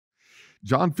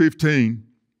John 15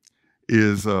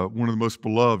 is one of the most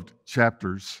beloved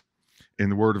chapters in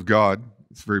the Word of God.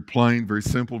 It's very plain, very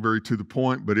simple, very to the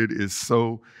point, but it is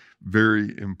so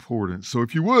very important. So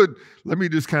if you would, let me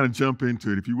just kind of jump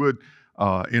into it. If you would,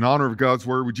 in honor of God's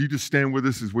Word, would you just stand with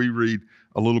us as we read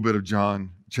a little bit of John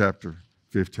chapter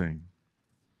 15?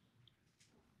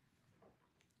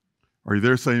 Are you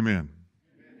there? Say amen.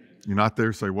 You're not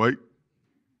there? Say wait.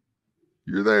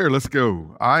 You're there. Let's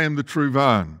go. I am the true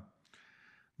vine.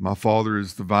 My Father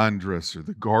is the vine dresser,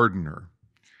 the gardener.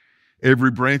 Every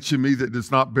branch in me that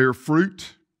does not bear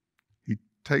fruit, He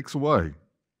takes away.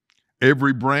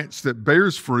 Every branch that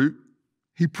bears fruit,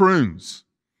 He prunes,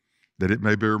 that it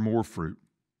may bear more fruit.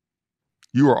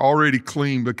 You are already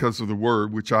clean because of the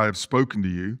word which I have spoken to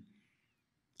you.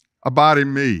 Abide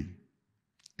in me,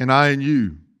 and I in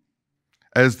you.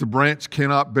 As the branch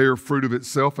cannot bear fruit of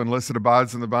itself unless it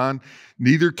abides in the vine,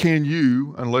 neither can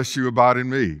you unless you abide in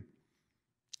me.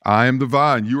 I am the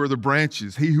vine, you are the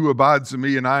branches. He who abides in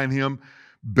me and I in him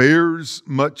bears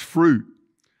much fruit,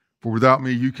 for without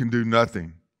me you can do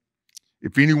nothing.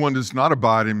 If anyone does not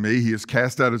abide in me, he is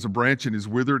cast out as a branch and is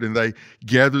withered, and they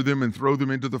gather them and throw them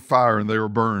into the fire, and they are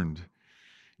burned.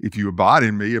 If you abide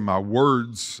in me and my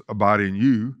words abide in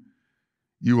you,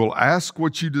 you will ask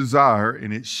what you desire,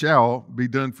 and it shall be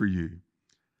done for you.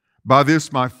 By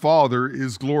this my Father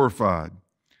is glorified,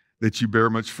 that you bear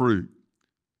much fruit.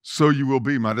 So you will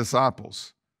be my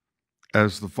disciples.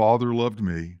 As the Father loved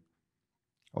me,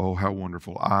 oh, how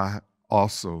wonderful, I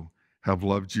also have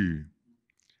loved you.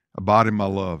 Abide in my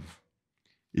love.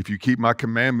 If you keep my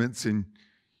commandments, and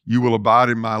you will abide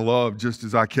in my love, just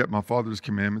as I kept my Father's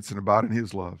commandments and abide in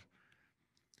his love.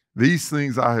 These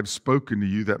things I have spoken to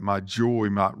you, that my joy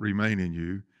might remain in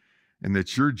you, and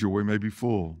that your joy may be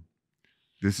full.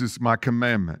 This is my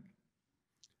commandment,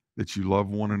 that you love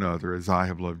one another as I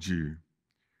have loved you.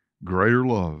 Greater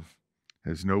love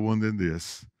has no one than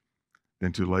this,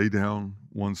 than to lay down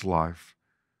one's life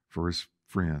for his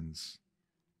friends.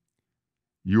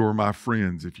 You are my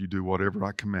friends if you do whatever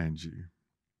I command you.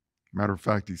 Matter of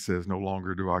fact, he says, no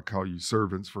longer do I call you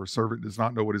servants, for a servant does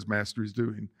not know what his master is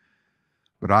doing.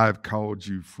 But I have called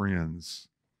you friends,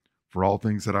 for all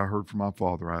things that I heard from my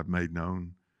Father I have made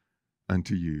known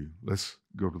unto you. Let's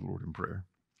go to the Lord in prayer.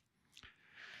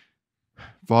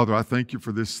 Father, I thank you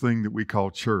for this thing that we call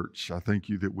church. I thank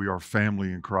you that we are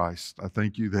family in Christ. I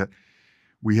thank you that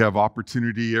we have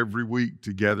opportunity every week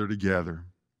to gather together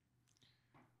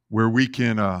where we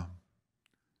can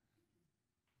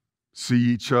see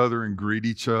each other and greet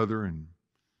each other and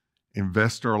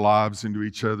invest our lives into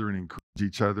each other and encourage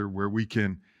each other, where we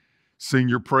can sing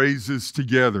your praises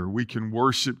together, we can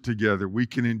worship together, we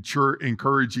can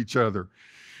encourage each other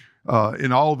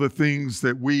in all the things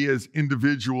that we as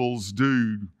individuals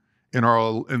do in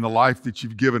the life that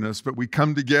you've given us. But we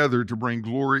come together to bring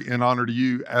glory and honor to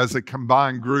you as a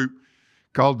combined group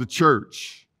called the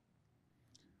church.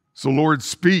 So Lord,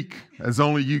 speak as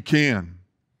only you can.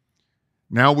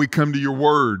 Now we come to your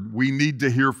word. We need to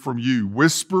hear from you.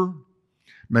 Whisper.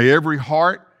 May every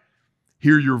heart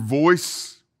hear your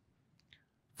voice.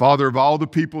 Father, of all the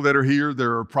people that are here,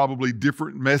 there are probably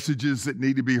different messages that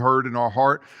need to be heard in our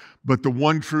heart, but the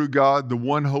one true God, the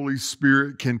one Holy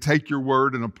Spirit can take your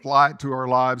word and apply it to our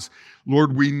lives.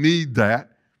 Lord, we need that,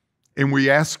 and we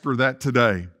ask for that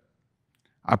today.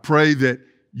 I pray that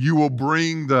you will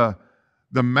bring the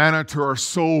manna to our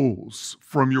souls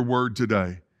from your word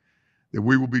today, that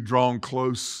we will be drawn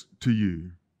close to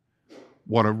you.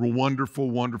 What a wonderful,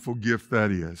 wonderful gift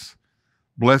that is.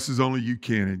 Bless as only you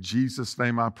can. In Jesus'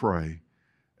 name I pray.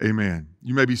 Amen.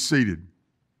 You may be seated.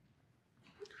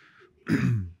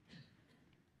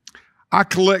 I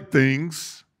collect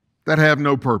things that have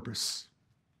no purpose.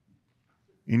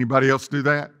 Anybody else do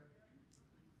that?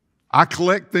 I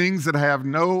collect things that have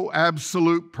no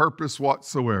absolute purpose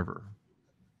whatsoever.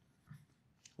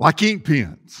 Like ink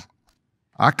pens.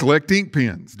 I collect ink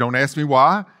pens. Don't ask me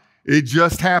why. It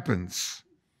just happens.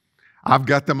 I've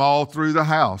got them all through the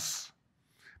house.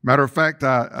 Matter of fact,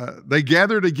 they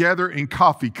gather together in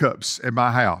coffee cups at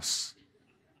my house.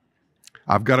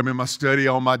 I've got them in my study,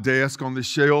 on my desk, on the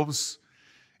shelves,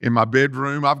 in my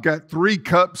bedroom. I've got 3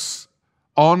 cups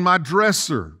on my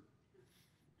dresser.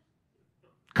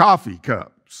 Coffee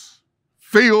cups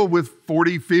filled with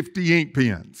 40, 50 ink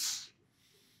pens.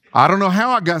 I don't know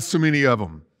how I got so many of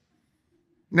them.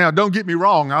 Now, don't get me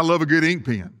wrong. I love a good ink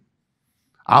pen.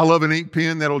 I love an ink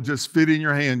pen that'll just fit in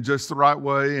your hand just the right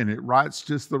way, and it writes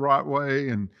just the right way,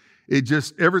 and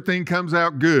everything comes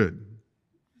out good.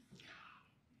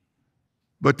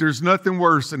 But there's nothing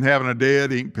worse than having a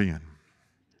dead ink pen.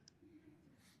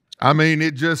 I mean,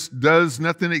 it just does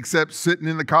nothing except sitting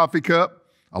in the coffee cup,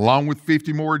 along with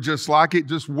 50 more just like it,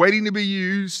 just waiting to be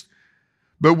used.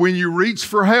 But when you reach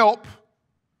for help,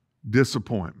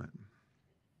 disappointment.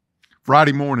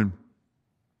 Friday morning,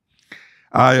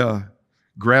 I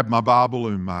grabbed my Bible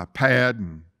and my pad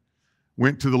and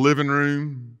went to the living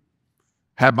room,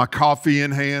 had my coffee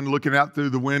in hand, looking out through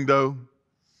the window.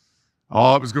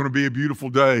 Oh, it was going to be a beautiful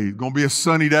day, going to be a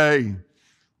sunny day.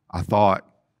 I thought,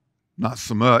 not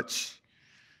so much.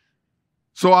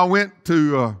 So I went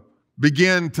to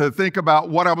begin to think about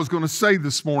what I was going to say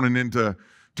this morning and to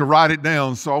write it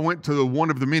down. So I went to one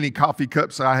of the many coffee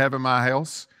cups I have in my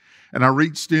house, and I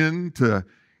reached in to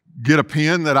get a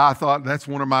pen that I thought that's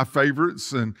one of my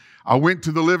favorites. And I went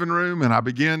to the living room and I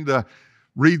began to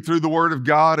read through the Word of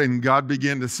God, and God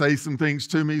began to say some things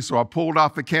to me. So I pulled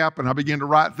off the cap and I began to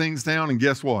write things down, and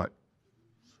guess what?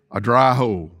 A dry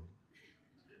hole.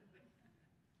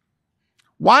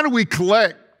 Why do we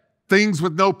collect things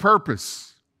with no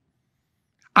purpose?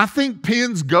 I think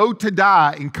pens go to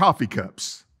die in coffee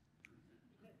cups.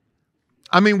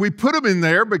 I mean, we put them in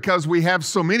there because we have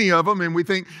so many of them and we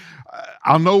think,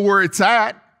 I'll know where it's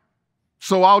at,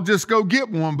 so I'll just go get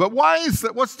one. But why is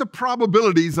that? What's the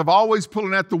probabilities of always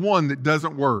pulling at the one that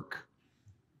doesn't work?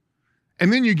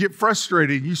 And then you get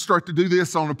frustrated. You start to do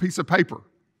this on a piece of paper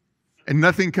and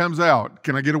nothing comes out.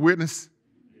 Can I get a witness?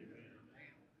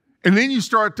 And then you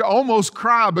start to almost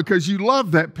cry because you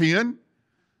love that pen,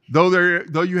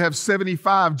 though you have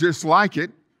 75 just like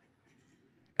it.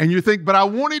 And you think, but I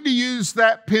wanted to use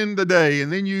that pen today.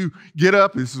 And then you get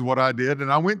up, this is what I did,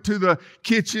 and I went to the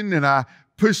kitchen and I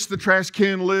pushed the trash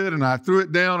can lid and I threw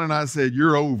it down and I said,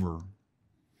 you're over.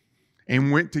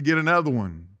 And went to get another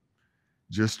one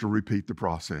just to repeat the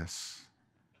process.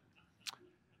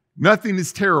 Nothing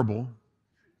is terrible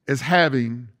as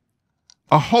having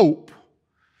a hope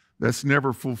that's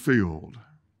never fulfilled.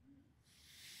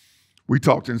 We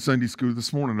talked in Sunday school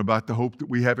this morning about the hope that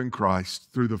we have in Christ,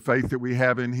 through the faith that we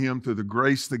have in Him, through the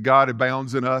grace that God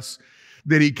abounds in us,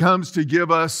 that He comes to give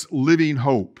us living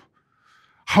hope.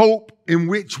 Hope in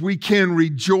which we can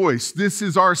rejoice. This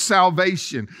is our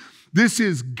salvation. This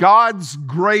is God's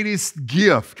greatest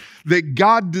gift that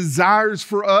God desires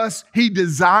for us. He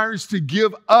desires to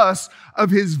give us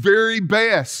of His very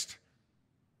best.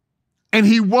 And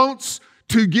He wants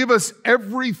to give us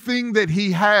everything that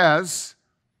He has.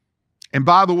 And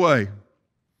by the way,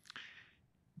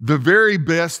 the very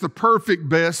best, the perfect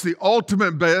best, the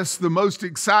ultimate best, the most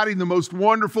exciting, the most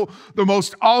wonderful, the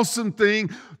most awesome thing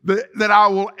that I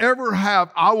will ever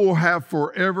have, I will have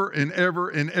forever and ever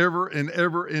and ever and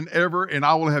ever and ever. And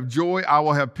I will have joy, I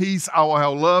will have peace, I will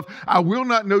have love. I will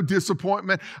not know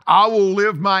disappointment. I will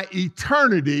live my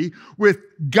eternity with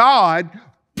God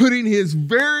putting His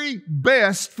very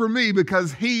best for me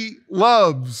because He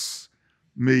loves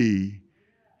me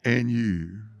and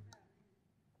you.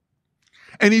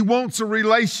 And He wants a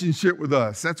relationship with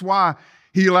us. That's why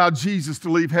He allowed Jesus to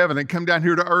leave heaven and come down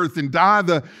here to earth and die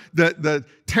the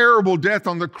terrible death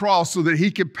on the cross so that He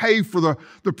could pay for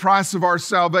the price of our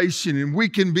salvation, and we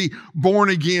can be born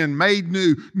again, made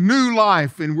new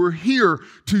life, and we're here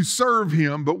to serve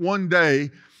Him. But one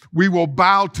day we will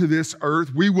bow to this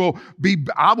earth.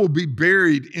 I will be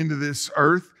buried into this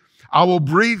earth. I will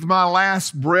breathe my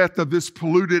last breath of this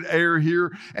polluted air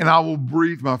here, and I will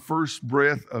breathe my first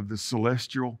breath of the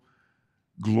celestial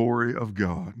glory of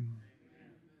God.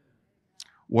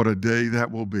 What a day that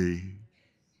will be.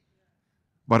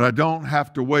 But I don't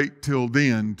have to wait till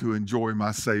then to enjoy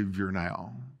my Savior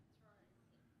now.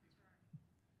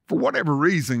 For whatever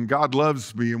reason, God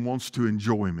loves me and wants to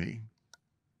enjoy me.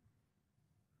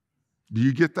 Do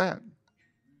you get that?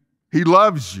 He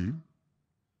loves you.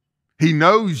 He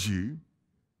knows you.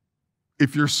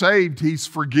 If you're saved, He's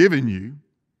forgiven you.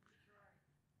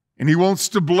 And He wants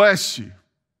to bless you.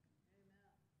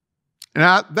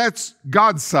 Now, that's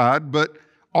God's side, but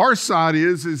our side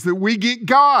is that we get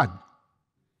God.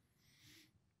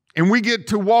 And we get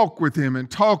to walk with Him and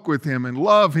talk with Him and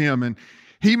love Him. And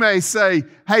He may say,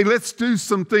 hey, let's do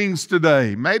some things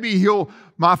today. Maybe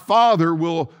my Father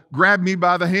will grab me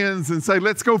by the hands and say,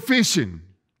 let's go fishing.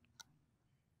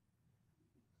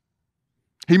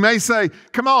 He may say,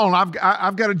 come on,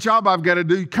 I've got a job I've got to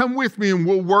do. Come with me and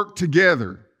we'll work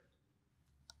together.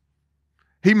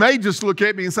 He may just look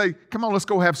at me and say, come on, let's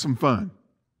go have some fun.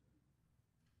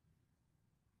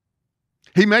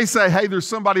 He may say, hey, there's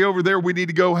somebody over there we need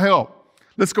to go help.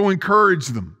 Let's go encourage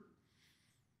them.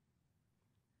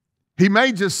 He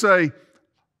may just say,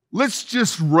 let's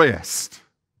just rest.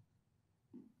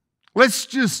 Let's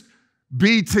just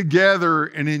be together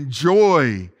and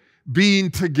enjoy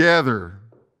being together.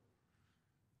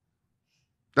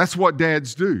 That's what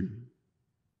dads do.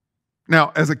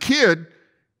 Now, as a kid,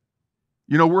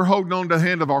 we're holding on to the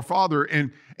hand of our father,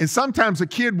 and sometimes a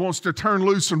kid wants to turn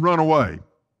loose and run away.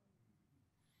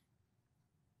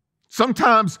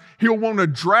 Sometimes he'll want to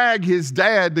drag his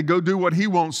dad to go do what he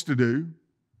wants to do.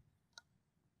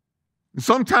 And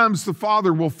sometimes the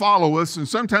father will follow us, and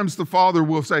sometimes the father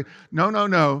will say,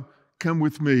 no, come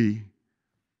with me.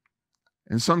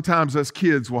 And sometimes us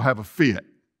kids will have a fit.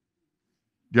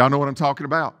 Do y'all know what I'm talking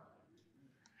about?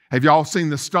 Have y'all seen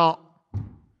the stomp?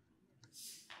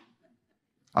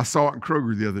 I saw it in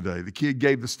Kroger the other day. The kid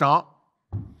gave the stomp,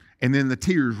 and then the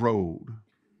tears rolled.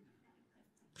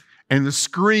 And the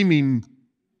screaming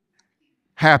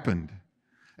happened.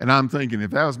 And I'm thinking,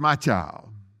 if that was my child,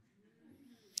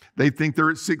 they'd think they're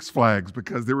at Six Flags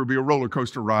because there would be a roller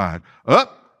coaster ride.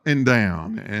 Up and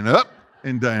down, and up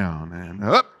and down, and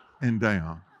up and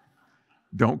down.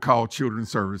 Don't call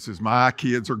children's services. My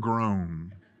kids are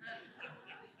grown.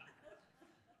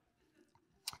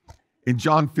 In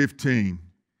John 15,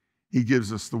 he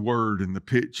gives us the word and the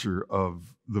picture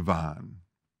of the vine.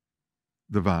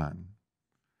 The vine.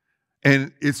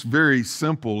 And it's very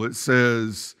simple. It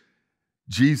says,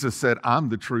 Jesus said, I'm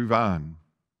the true vine.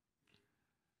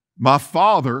 My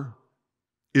Father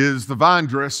is the vine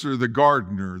dresser, the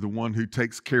gardener, the one who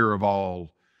takes care of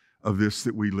all of this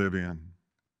that we live in.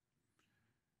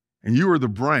 And you are the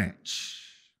branch.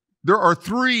 There are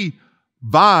 3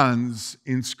 vines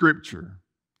in Scripture.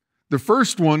 The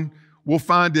first one we'll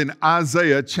find in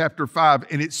Isaiah chapter 5,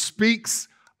 and it speaks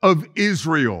of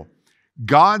Israel,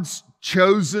 God's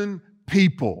chosen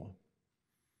people.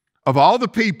 Of all the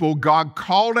people, God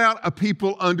called out a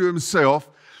people unto himself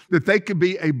that they could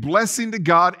be a blessing to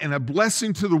God and a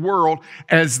blessing to the world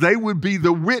as they would be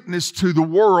the witness to the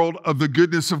world of the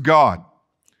goodness of God.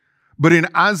 But in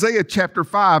Isaiah chapter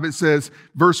 5, it says,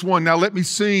 verse 1, now let me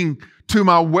sing to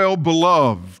my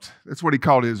well-beloved. That's what he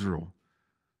called Israel.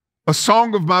 A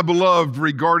song of my beloved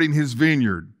regarding his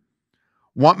vineyard.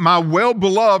 My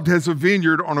well-beloved has a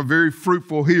vineyard on a very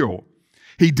fruitful hill.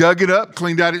 He dug it up,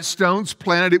 cleaned out its stones,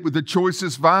 planted it with the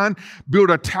choicest vine,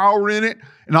 built a tower in it,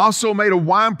 and also made a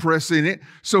winepress in it.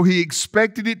 So he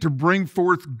expected it to bring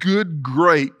forth good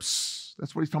grapes.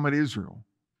 That's what he's talking about, Israel.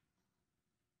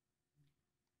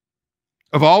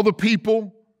 Of all the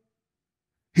people,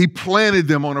 he planted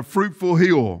them on a fruitful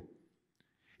hill.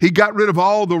 He got rid of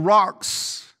all the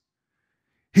rocks.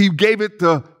 He gave it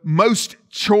the most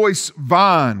choice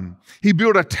vine. He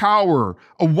built a tower,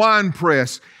 a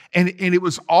winepress, and it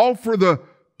was all for the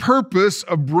purpose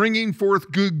of bringing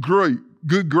forth good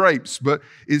grapes. But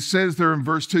it says there in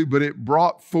verse 2, but it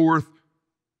brought forth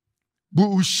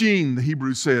bu'ushin, the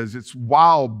Hebrew says. It's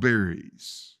wild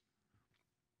berries.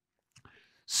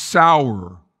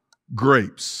 Sour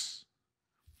grapes.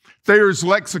 Thayer's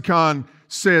lexicon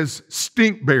says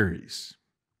stink berries.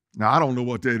 Now, I don't know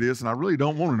what that is, and I really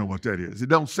don't want to know what that is. It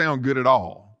don't sound good at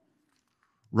all.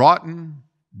 Rotten,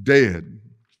 dead.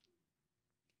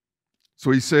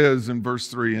 So he says in verse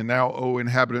 3, and now, O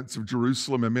inhabitants of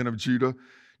Jerusalem and men of Judah,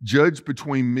 judge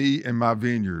between me and my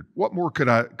vineyard. What more could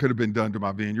have been done to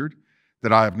my vineyard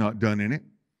that I have not done in it?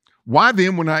 Why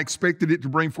then, when I expected it to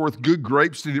bring forth good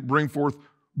grapes, did it bring forth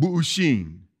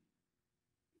bu'ushin?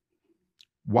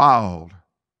 Wild,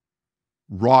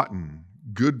 rotten,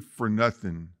 good for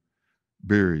nothing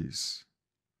berries.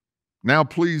 Now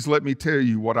please let me tell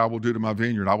you what I will do to my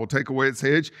vineyard. I will take away its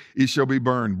hedge, it shall be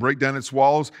burned. Break down its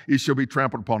walls, it shall be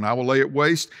trampled upon. I will lay it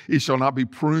waste, it shall not be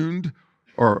pruned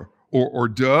or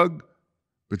dug,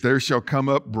 but there shall come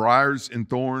up briars and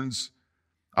thorns.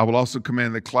 I will also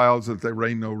command the clouds that they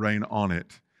rain no rain on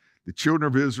it. The children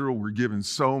of Israel were given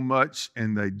so much,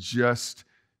 and they just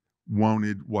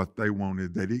wanted what they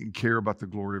wanted. They didn't care about the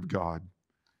glory of God.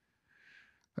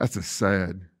 That's a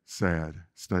sad, sad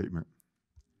statement.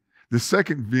 The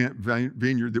second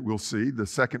vineyard that we'll see, the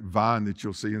second vine that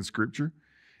you'll see in Scripture,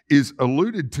 is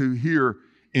alluded to here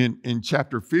in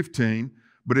chapter 15,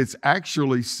 but it's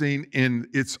actually seen in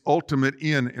its ultimate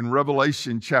end in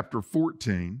Revelation chapter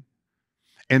 14.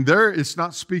 And there it's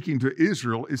not speaking to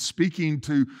Israel, it's speaking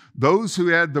to those who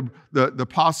had the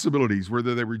possibilities,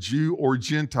 whether they were Jew or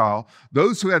Gentile,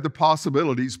 those who had the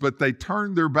possibilities, but they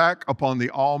turned their back upon the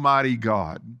Almighty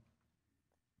God.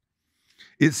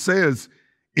 It says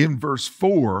in verse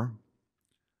 4,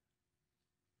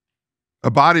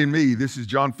 abide in me, this is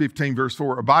John 15, verse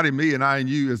 4, abide in me and I in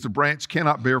you, as the branch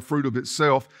cannot bear fruit of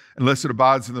itself unless it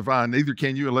abides in the vine. Neither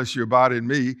can you unless you abide in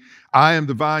me. I am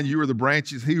the vine, you are the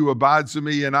branches. He who abides in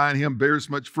me and I in him bears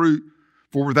much fruit,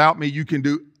 for without me you can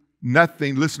do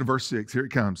nothing. Listen to verse 6, here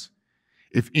it comes.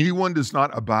 If anyone does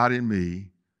not abide in me,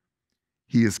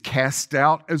 he is cast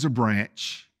out as a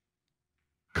branch,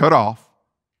 cut off,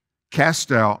 cast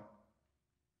out,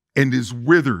 and is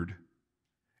withered.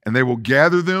 And they will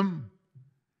gather them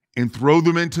and throw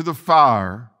them into the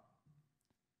fire,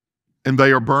 and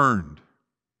they are burned.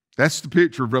 That's the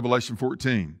picture of Revelation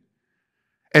 14.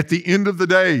 At the end of the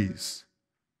days,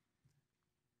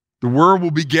 the world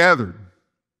will be gathered.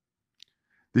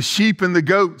 The sheep and the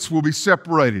goats will be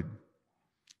separated.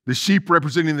 The sheep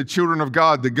representing the children of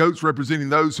God, the goats representing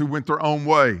those who went their own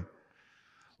way.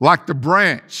 Like the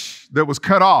branch that was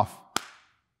cut off,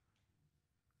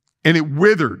 and it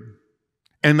withered.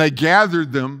 And they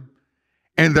gathered them,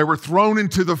 and they were thrown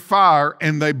into the fire,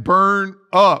 and they burned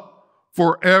up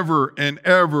forever and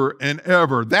ever and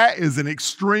ever. That is an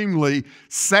extremely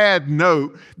sad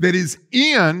note that is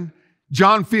in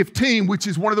John 15, which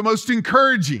is one of the most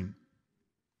encouraging.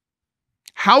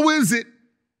 How is it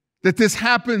that this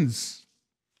happens?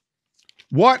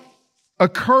 What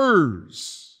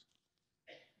occurs?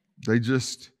 They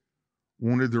just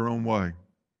wanted their own way.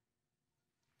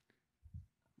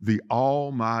 The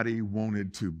Almighty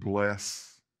wanted to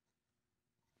bless,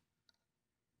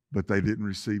 but they didn't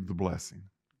receive the blessing.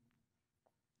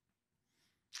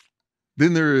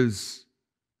 Then there is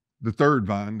the third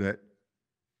vine that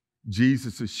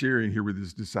Jesus is sharing here with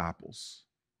his disciples.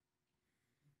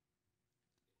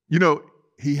 You know,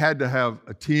 he had to have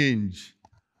a tinge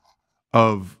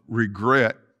of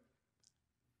regret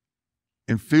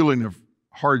and feeling of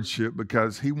hardship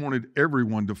because he wanted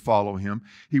everyone to follow him.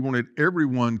 He wanted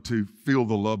everyone to feel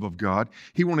the love of God.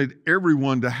 He wanted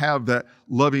everyone to have that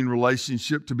loving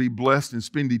relationship, to be blessed and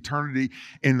spend eternity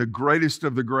in the greatest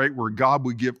of the great, where God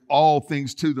would give all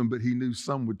things to them, but he knew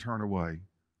some would turn away.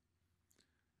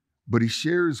 But he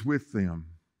shares with them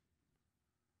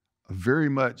very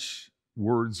much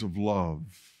words of love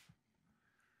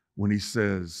when he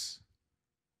says,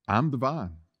 I'm the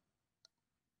vine.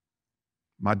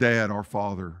 My dad, our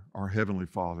Father, our Heavenly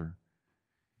Father,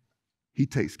 he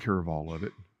takes care of all of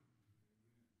it.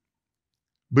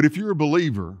 But if you're a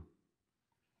believer,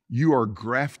 you are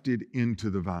grafted into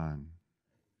the vine.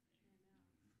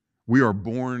 We are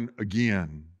born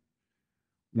again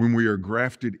when we are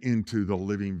grafted into the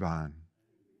living vine.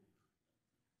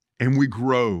 And we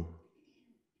grow.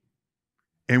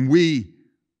 And we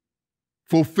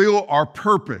fulfill our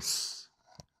purpose.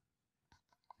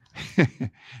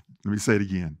 Let me say it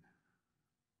again.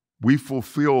 We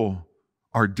fulfill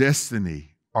our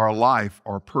destiny, our life,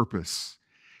 our purpose.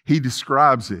 He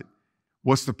describes it.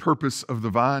 What's the purpose of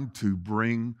the vine? To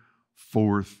bring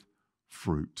forth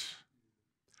fruit.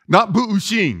 Not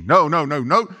bu'ushin.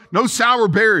 No sour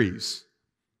berries.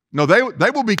 No, they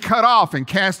will be cut off and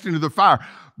cast into the fire.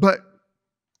 But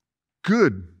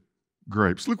good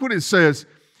grapes. Look what it says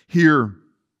here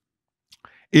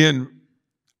in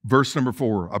verse number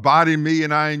 4, abide in me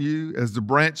and I in you, as the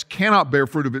branch cannot bear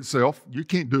fruit of itself. You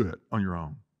can't do it on your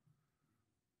own.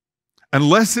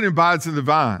 Unless it abides in the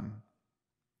vine.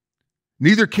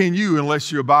 Neither can you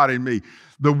unless you abide in me.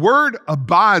 The word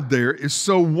abide there is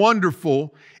so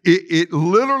wonderful. It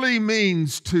literally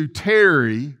means to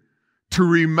tarry, to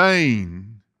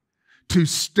remain, to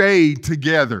stay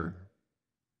together.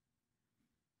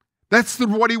 That's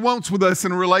what he wants with us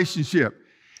in a relationship.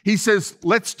 He says,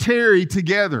 let's tarry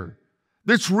together.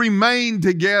 Let's remain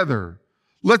together.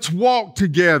 Let's walk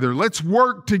together. Let's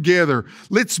work together.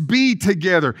 Let's be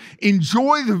together.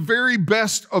 Enjoy the very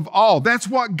best of all. That's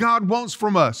what God wants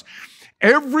from us.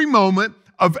 Every moment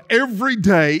of every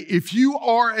day, if you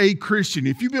are a Christian,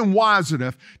 if you've been wise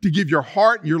enough to give your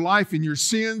heart and your life and your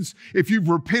sins, if you've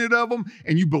repented of them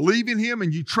and you believe in him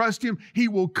and you trust him, he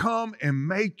will come and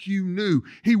make you new.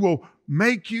 He will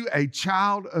make you a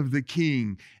child of the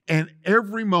King. And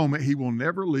every moment, he will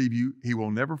never leave you. He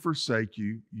will never forsake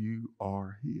you. You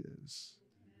are his.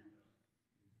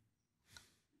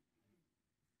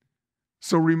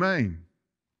 So remain.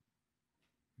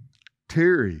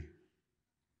 Tarry.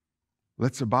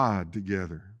 Let's abide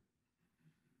together.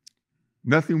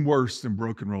 Nothing worse than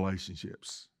broken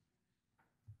relationships.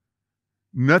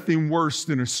 Nothing worse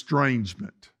than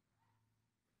estrangement.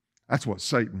 That's what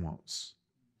Satan wants.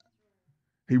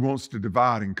 He wants to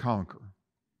divide and conquer.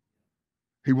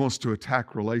 He wants to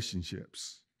attack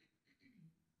relationships.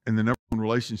 And the number one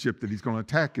relationship that he's going to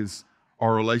attack is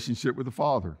our relationship with the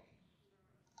Father.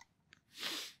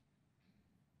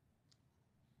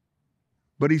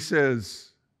 But he says,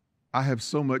 I have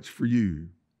so much for you.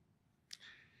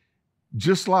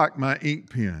 Just like my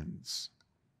ink pens,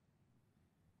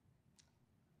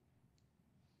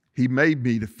 he made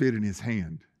me to fit in his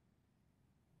hand.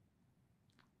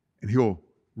 And he'll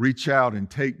reach out and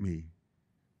take me,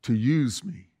 to use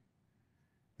me.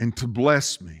 and to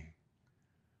bless me.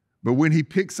 But when he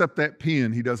picks up that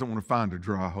pen, he doesn't want to find a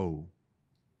dry hole.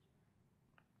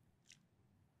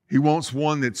 He wants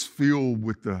one that's filled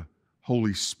with the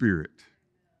Holy Spirit.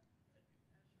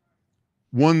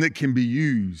 One that can be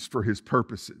used for his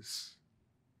purposes.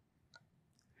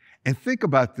 And think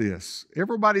about this.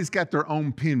 Everybody's got their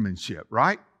own penmanship,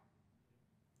 right?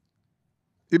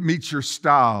 It meets your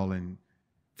style and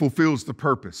fulfills the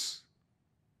purpose.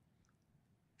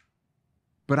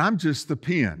 But I'm just the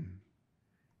pen.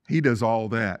 He does all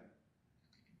that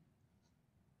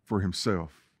for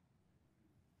himself.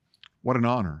 What an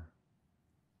honor.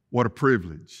 What a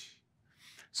privilege.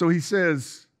 So he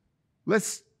says,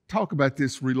 let's talk about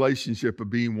this relationship of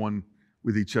being one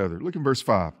with each other. Look in verse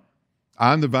 5.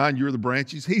 I am the vine, you are the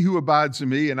branches. He who abides in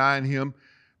me and I in him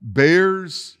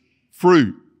bears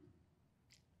fruit.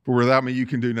 For without me you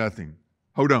can do nothing.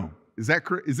 Hold on. Is that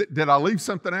correct? Did I leave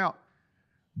something out?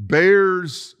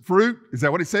 Bears fruit? Is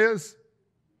that what it says?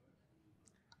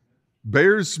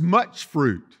 Bears much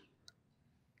fruit.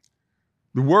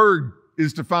 The word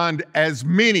is defined as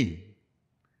many.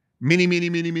 Many, many,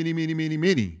 many, many, many, many,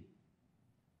 many.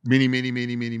 Many, many,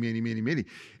 many, many, many, many, many.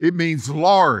 It means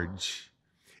large.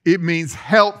 It means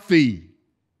healthy.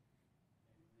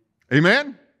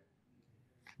 Amen?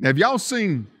 Now, have y'all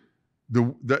seen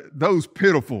those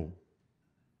pitiful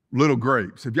little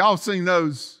grapes? Have y'all seen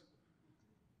those?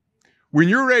 When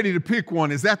you're ready to pick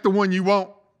one, is that the one you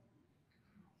want?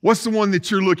 What's the one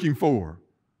that you're looking for?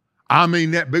 I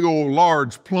mean, that big old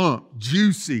large, plump,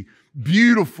 juicy,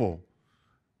 beautiful.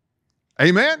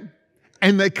 Amen?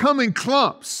 And they come in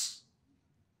clumps.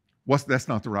 That's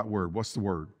not the right word. What's the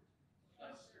word?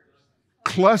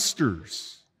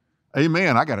 Clusters.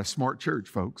 Amen. I got a smart church,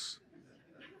 folks.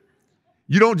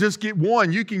 You don't just get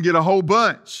one, you can get a whole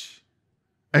bunch.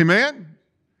 Amen?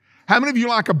 How many of you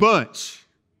like a bunch?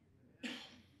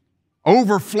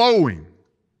 Overflowing,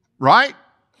 right?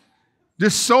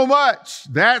 Just so much.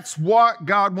 That's what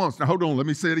God wants. Now, hold on. Let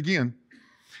me say it again.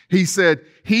 He said,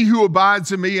 he who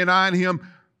abides in me and I in him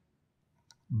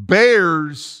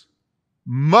bears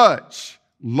much,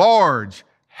 large,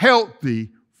 healthy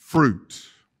fruit.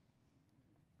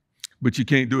 But you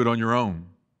can't do it on your own.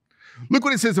 Look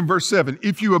what it says in verse 7.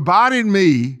 If you abide in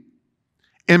me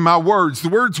and my words. The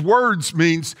words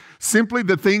means simply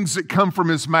the things that come from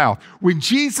his mouth. When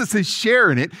Jesus is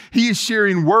sharing it, he is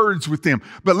sharing words with them.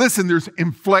 But listen, there's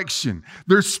inflection.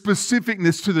 There's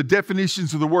specificness to the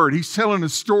definitions of the word. He's telling a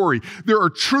story. There are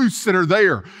truths that are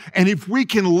there. And if we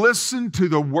can listen to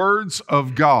the words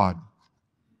of God,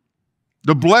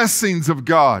 the blessings of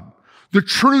God, the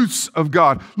truths of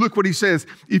God. Look what he says.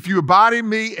 If you abide in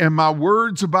me and my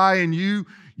words abide in you,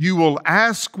 you will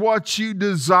ask what you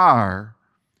desire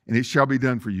and it shall be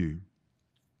done for you.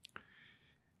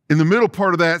 In the middle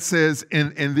part of that says,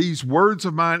 and these words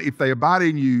of mine, if they abide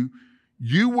in you,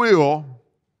 you will.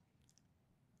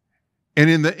 And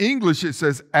in the English it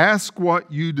says, ask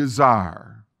what you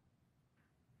desire.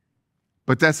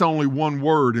 But that's only one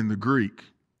word in the Greek.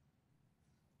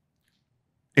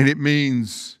 And it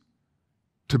means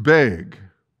to beg,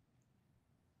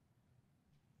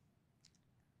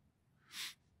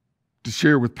 to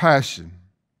share with passion,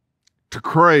 to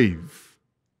crave,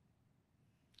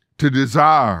 to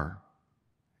desire.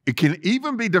 It can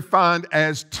even be defined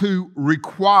as to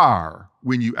require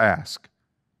when you ask.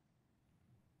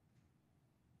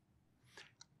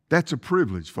 That's a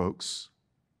privilege, folks.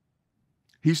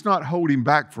 He's not holding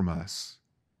back from us.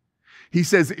 He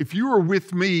says, if you are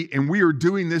with me and we are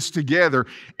doing this together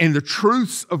and the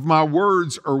truths of my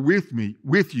words are with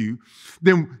you,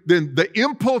 then the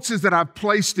impulses that I've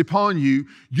placed upon you,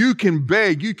 you can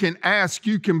beg, you can ask,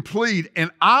 you can plead,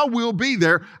 and I will be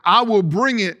there. I will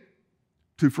bring it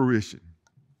to fruition.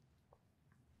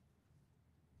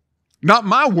 Not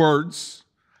my words,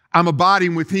 I'm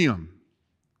abiding with him.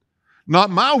 Not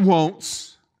my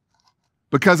wants,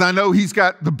 because I know he's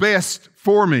got the best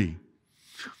for me.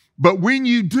 But when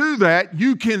you do that,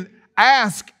 you can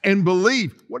ask and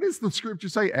believe. What does the scripture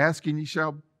say? Ask and you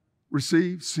shall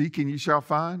receive, seek and you shall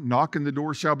find, knock and the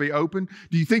door shall be open.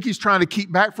 Do you think he's trying to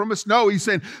keep back from us? No, he's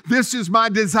saying, this is my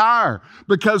desire,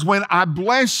 because when I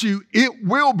bless you, it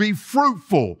will be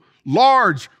fruitful,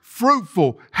 large,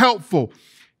 fruitful, helpful.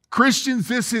 Christians,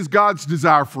 this is God's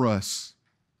desire for us.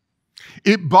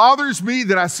 It bothers me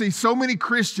that I see so many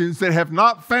Christians that have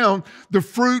not found the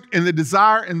fruit and the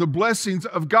desire and the blessings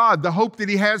of God, the hope that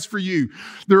he has for you.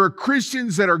 There are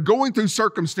Christians that are going through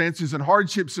circumstances and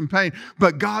hardships and pain,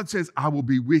 but God says, I will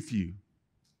be with you.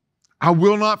 I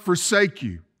will not forsake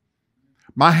you.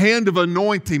 My hand of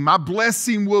anointing, my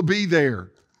blessing will be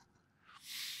there.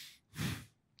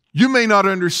 You may not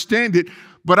understand it,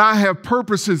 but I have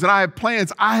purposes and I have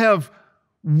plans. I have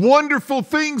wonderful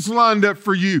things lined up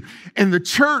for you. And the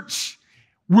church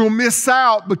will miss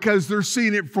out because they're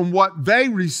seeing it from what they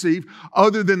receive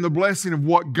other than the blessing of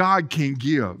what God can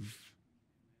give.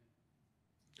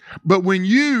 But when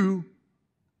you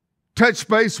touch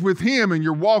base with Him and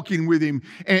you're walking with Him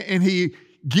and He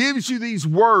gives you these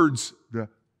words, the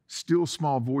still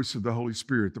small voice of the Holy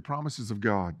Spirit, the promises of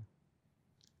God,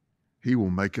 He will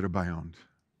make it abound.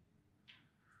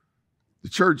 The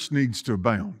church needs to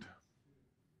abound.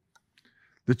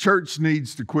 The church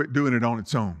needs to quit doing it on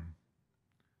its own.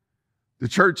 The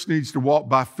church needs to walk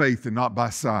by faith and not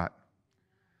by sight.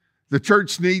 The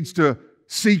church needs to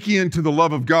seek into the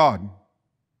love of God.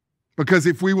 Because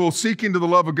if we will seek into the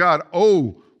love of God,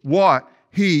 oh, what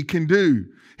He can do.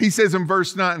 He says in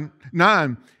verse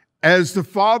 9, as the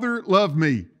Father loved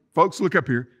me. Folks, look up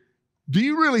here. Do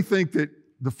you really think that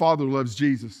the Father loves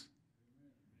Jesus?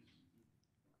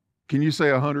 Can you say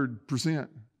 100%?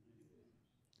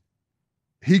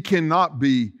 He cannot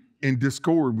be in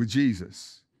discord with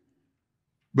Jesus.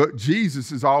 But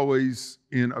Jesus is always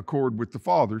in accord with the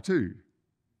Father too.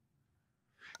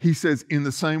 He says, in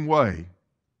the same way,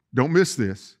 don't miss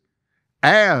this,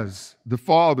 as the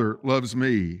Father loves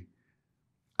me,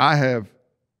 I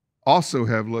also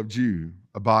have loved you.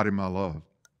 Abide in my love.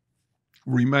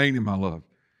 Remain in my love.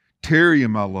 Tarry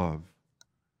in my love.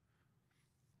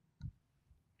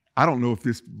 I don't know if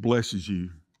this blesses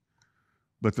you,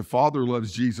 but the Father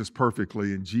loves Jesus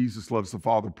perfectly, and Jesus loves the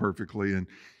Father perfectly, and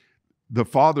the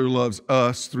Father loves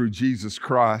us through Jesus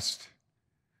Christ,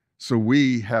 so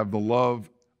we have the love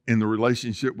in the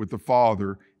relationship with the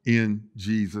Father in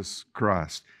Jesus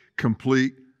Christ.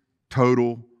 Complete,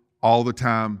 total, all the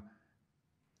time.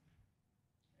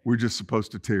 We're just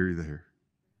supposed to tarry there.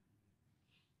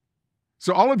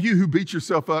 So all of you who beat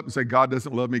yourself up and say, God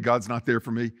doesn't love me, God's not there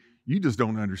for me, you just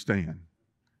don't understand.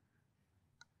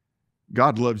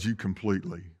 God loves you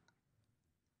completely.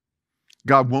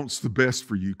 God wants the best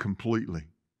for you completely.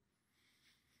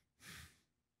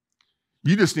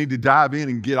 You just need to dive in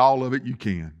and get all of it you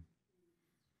can.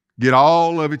 Get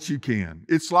all of it you can.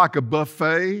 It's like a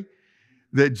buffet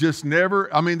that just never,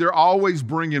 they're always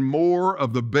bringing more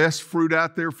of the best fruit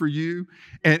out there for you.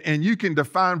 And you can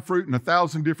define fruit in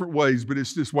 1,000 different ways, but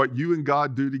it's just what you and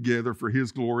God do together for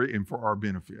His glory and for our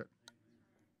benefit.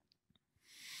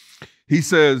 He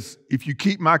says, if you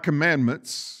keep my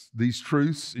commandments, these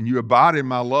truths, and you abide in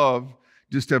my love,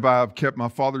 just as I have kept my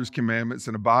Father's commandments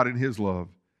and abide in His love,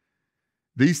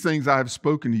 these things I have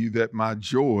spoken to you, that my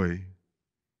joy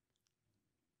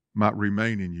might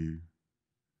remain in you.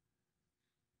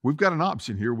 We've got an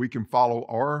option here. We can follow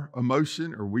our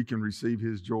emotion or we can receive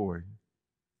His joy.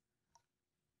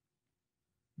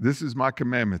 This is my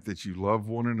commandment, that you love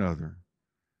one another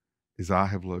as I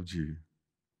have loved you.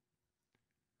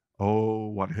 Oh,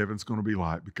 what heaven's going to be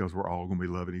like, because we're all going to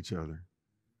be loving each other.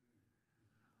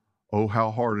 Oh,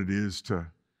 how hard it is to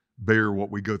bear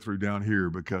what we go through down here,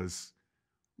 because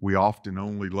we often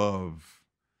only love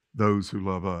those who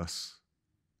love us.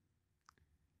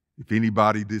 If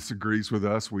anybody disagrees with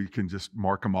us, we can just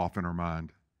mark them off in our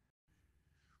mind.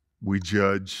 We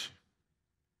judge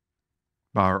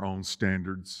by our own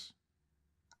standards.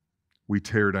 We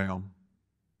tear down.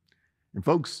 And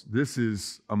folks, this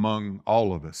is among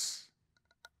all of us.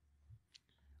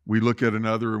 We look at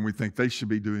another and we think they should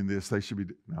be doing this, they should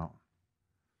be no.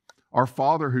 Our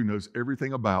Father, who knows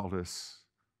everything about us,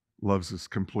 loves us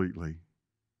completely.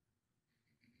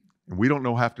 And we don't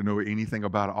have to know anything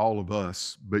about all of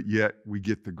us, but yet we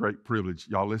get the great privilege,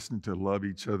 y'all listen, to love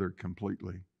each other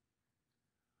completely,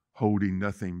 holding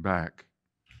nothing back.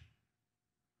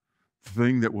 The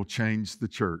thing that will change the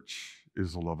church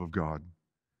is the love of God.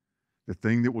 The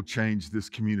thing that will change this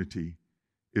community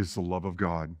is the love of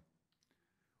God.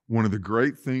 One of the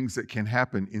great things that can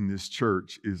happen in this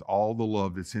church is all the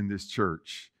love that's in this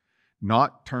church,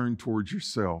 not turn towards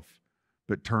yourself,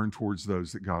 but turn towards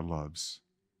those that God loves.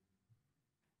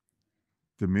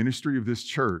 The ministry of this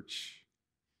church,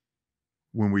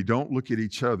 when we don't look at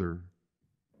each other,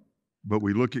 but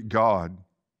we look at God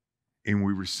and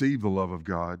we receive the love of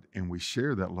God and we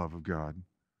share that love of God,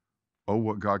 oh,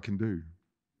 what God can do.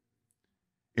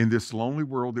 In this lonely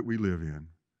world that we live in,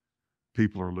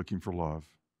 people are looking for love.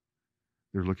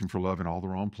 They're looking for love in all the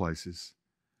wrong places.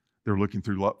 They're looking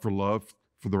for love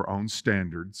for their own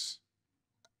standards.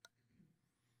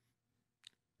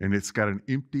 And it's got an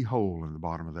empty hole in the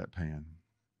bottom of that pan.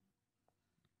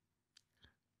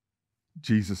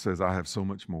 Jesus says, I have so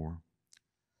much more.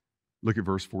 Look at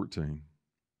verse 14.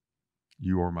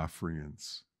 You are my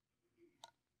friends.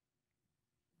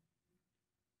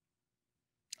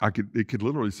 It could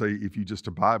literally say, if you just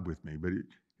abide with me, but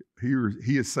here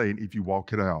he is saying, if you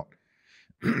walk it out,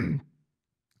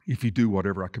 if you do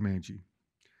whatever I command you.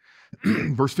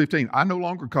 Verse 15, I no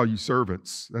longer call you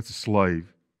servants. That's a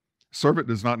slave. Servant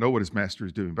does not know what his master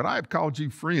is doing, but I have called you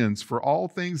friends, for all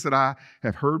things that I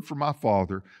have heard from my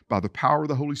Father by the power of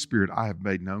the Holy Spirit I have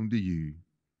made known to you.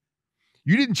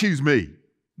 You didn't choose me.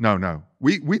 No.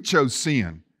 We chose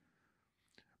sin.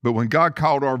 But when God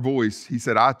called our voice, he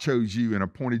said, I chose you and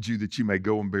appointed you that you may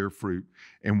go and bear fruit.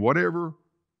 And whatever,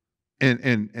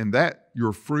 and that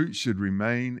your fruit should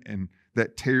remain, and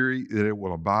that tarry, that it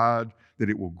will abide, that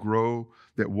it will grow,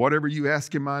 that whatever you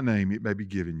ask in my name, it may be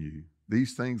given you.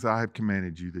 These things I have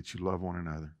commanded you, that you love one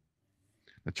another.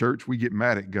 Now, church, we get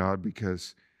mad at God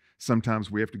because sometimes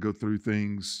we have to go through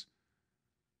things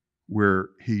where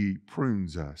he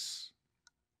prunes us.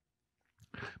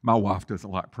 My wife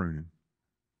doesn't like pruning.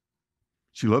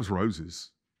 She loves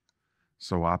roses,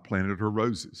 so I planted her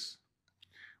roses.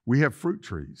 We have fruit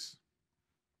trees.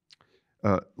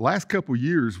 Last couple of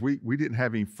years, we didn't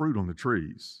have any fruit on the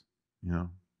trees.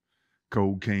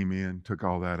 Cold came in, took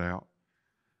all that out.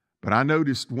 But I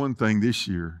noticed one thing this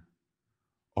year.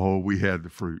 Oh, we had the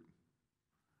fruit.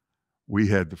 We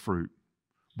had the fruit.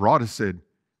 Broada said,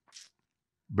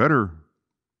 better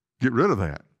get rid of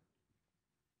that.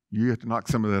 You have to knock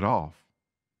some of that off.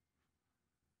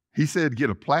 He said,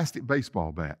 get a plastic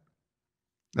baseball bat.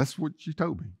 That's what she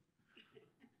told me.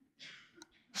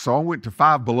 So I went to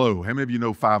Five Below. How many of you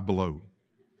know Five Below?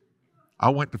 I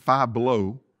went to Five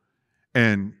Below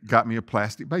and got me a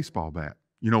plastic baseball bat.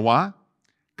 You know why?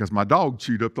 Because my dog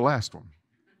chewed up the last one.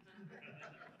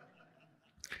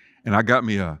 And I got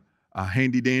me a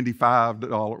handy-dandy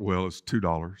 $5, well, it's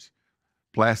 $2,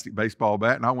 plastic baseball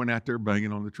bat, and I went out there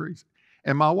banging on the trees.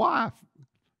 And my wife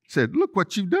said, look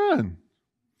what you've done.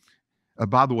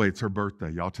 By the way, it's her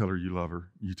birthday. Y'all tell her you love her.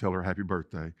 You tell her happy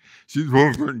birthday. She's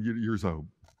 1 years old.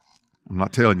 I'm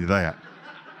not telling you that.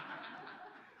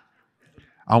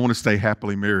 I want to stay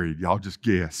happily married. Y'all just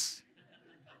guess.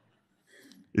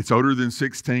 It's older than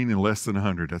 16 and less than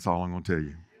 100. That's all I'm going to tell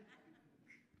you.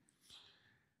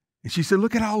 And she said,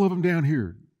 look at all of them down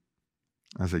here.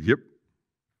 I said, yep.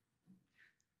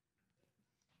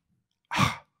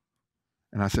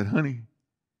 And I said, honey,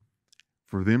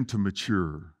 for them to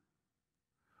mature,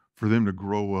 for them to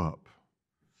grow up,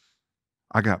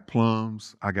 I got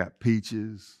plums, I got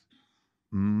peaches,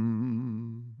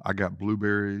 I got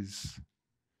blueberries.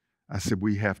 I said,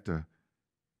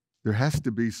 there has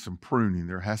to be some pruning.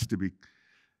 There has to be.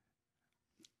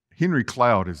 Henry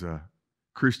Cloud is a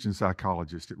Christian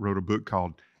psychologist that wrote a book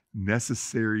called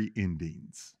Necessary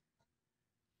Endings.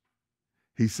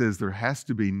 He says there has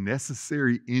to be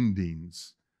necessary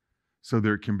endings so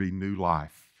there can be new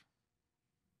life.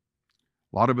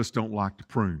 A lot of us don't like to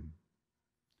prune.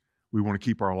 We want to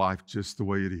keep our life just the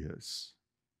way it is.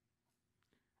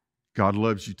 God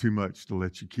loves you too much to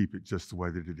let you keep it just the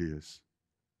way that it is.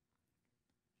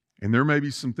 And there may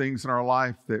be some things in our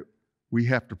life that we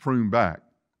have to prune back.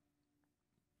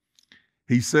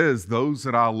 He says, those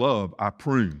that I love, I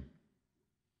prune.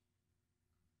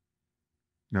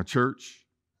 Now, church,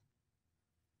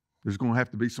 there's going to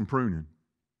have to be some pruning.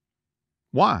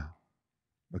 Why?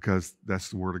 Because that's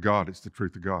the Word of God. It's the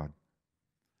truth of God.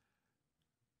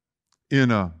 In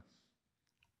the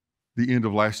end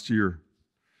of last year,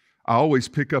 I always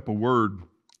pick up a word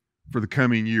for the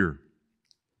coming year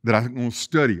that I'm going to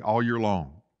study all year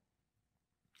long.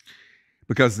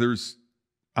 Because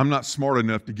I'm not smart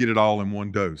enough to get it all in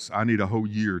one dose. I need a whole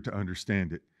year to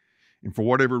understand it. And for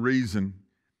whatever reason,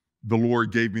 the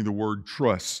Lord gave me the word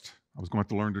trust. I was going to have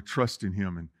to learn to trust in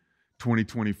Him in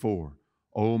 2024.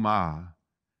 Oh my,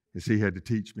 as He had to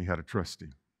teach me how to trust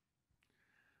Him.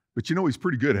 But He's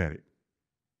pretty good at it.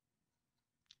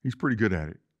 He's pretty good at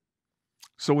it.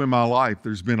 So in my life,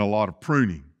 there's been a lot of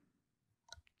pruning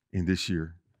in this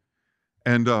year.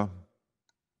 And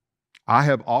I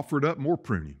have offered up more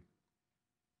pruning.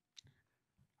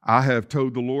 I have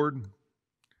told the Lord,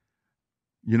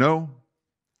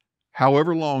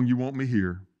 however long you want me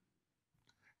here,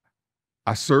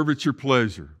 I serve at your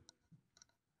pleasure.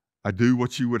 I do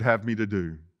what you would have me to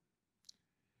do.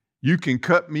 You can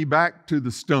cut me back to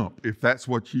the stump if that's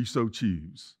what you so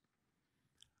choose.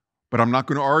 But I'm not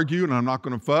going to argue and I'm not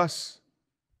going to fuss,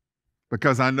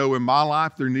 because I know in my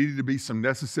life there needed to be some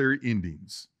necessary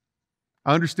endings.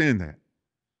 I understand that.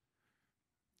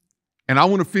 And I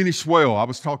want to finish well. I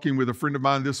was talking with a friend of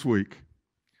mine this week,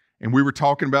 and we were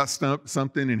talking about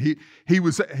something, and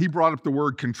he brought up the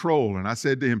word control, and I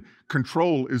said to him,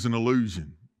 control is an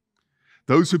illusion.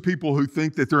 Those people who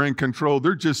think that they're in control,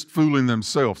 they're just fooling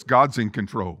themselves. God's in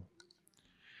control.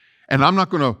 And I'm not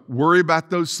going to worry about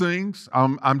those things.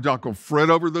 I'm not going to fret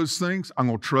over those things. I'm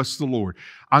going to trust the Lord.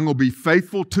 I'm going to be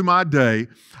faithful to my day.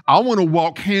 I want to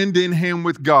walk hand in hand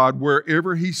with God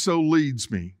wherever He so leads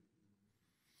me.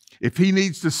 If He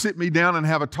needs to sit me down and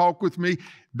have a talk with me,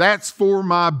 that's for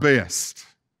my best.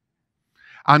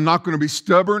 I'm not going to be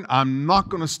stubborn. I'm not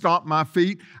going to stomp my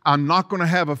feet. I'm not going to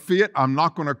have a fit. I'm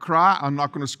not going to cry. I'm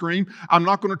not going to scream. I'm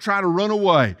not going to try to run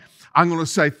away. I'm going to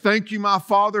say, thank you, my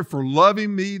Father, for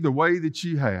loving me the way that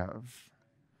you have.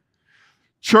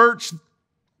 Church,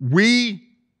 we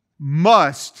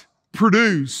must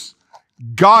produce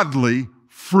godly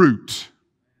fruit.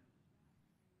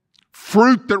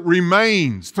 Fruit that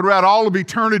remains throughout all of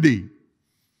eternity.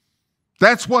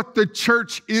 That's what the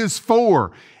church is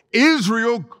for.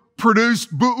 Israel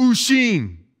produced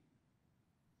bu'ushin,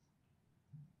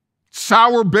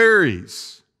 sour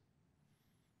berries.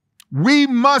 We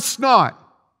must not.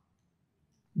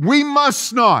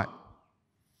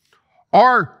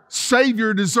 Our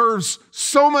Savior deserves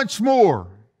so much more.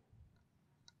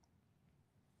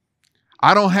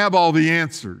 I don't have all the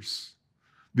answers.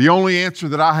 The only answer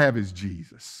that I have is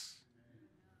Jesus.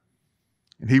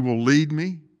 And He will lead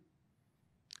me.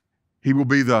 He will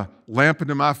be the lamp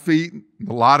unto my feet,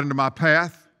 the light unto my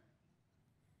path.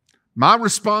 My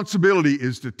responsibility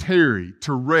is to tarry,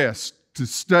 to rest, to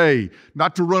stay,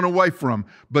 not to run away from,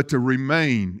 but to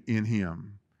remain in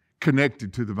Him,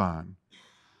 connected to the vine,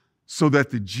 so that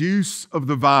the juice of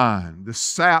the vine, the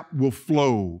sap will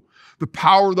flow. The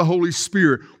power of the Holy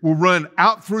Spirit will run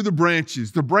out through the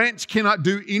branches. The branch cannot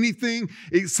do anything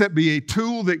except be a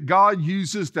tool that God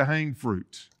uses to hang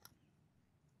fruit.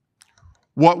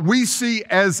 What we see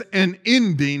as an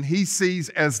ending, He sees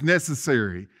as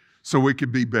necessary so we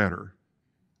could be better.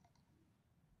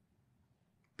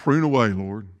 Prune away,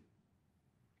 Lord.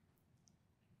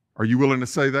 Are you willing to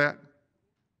say that?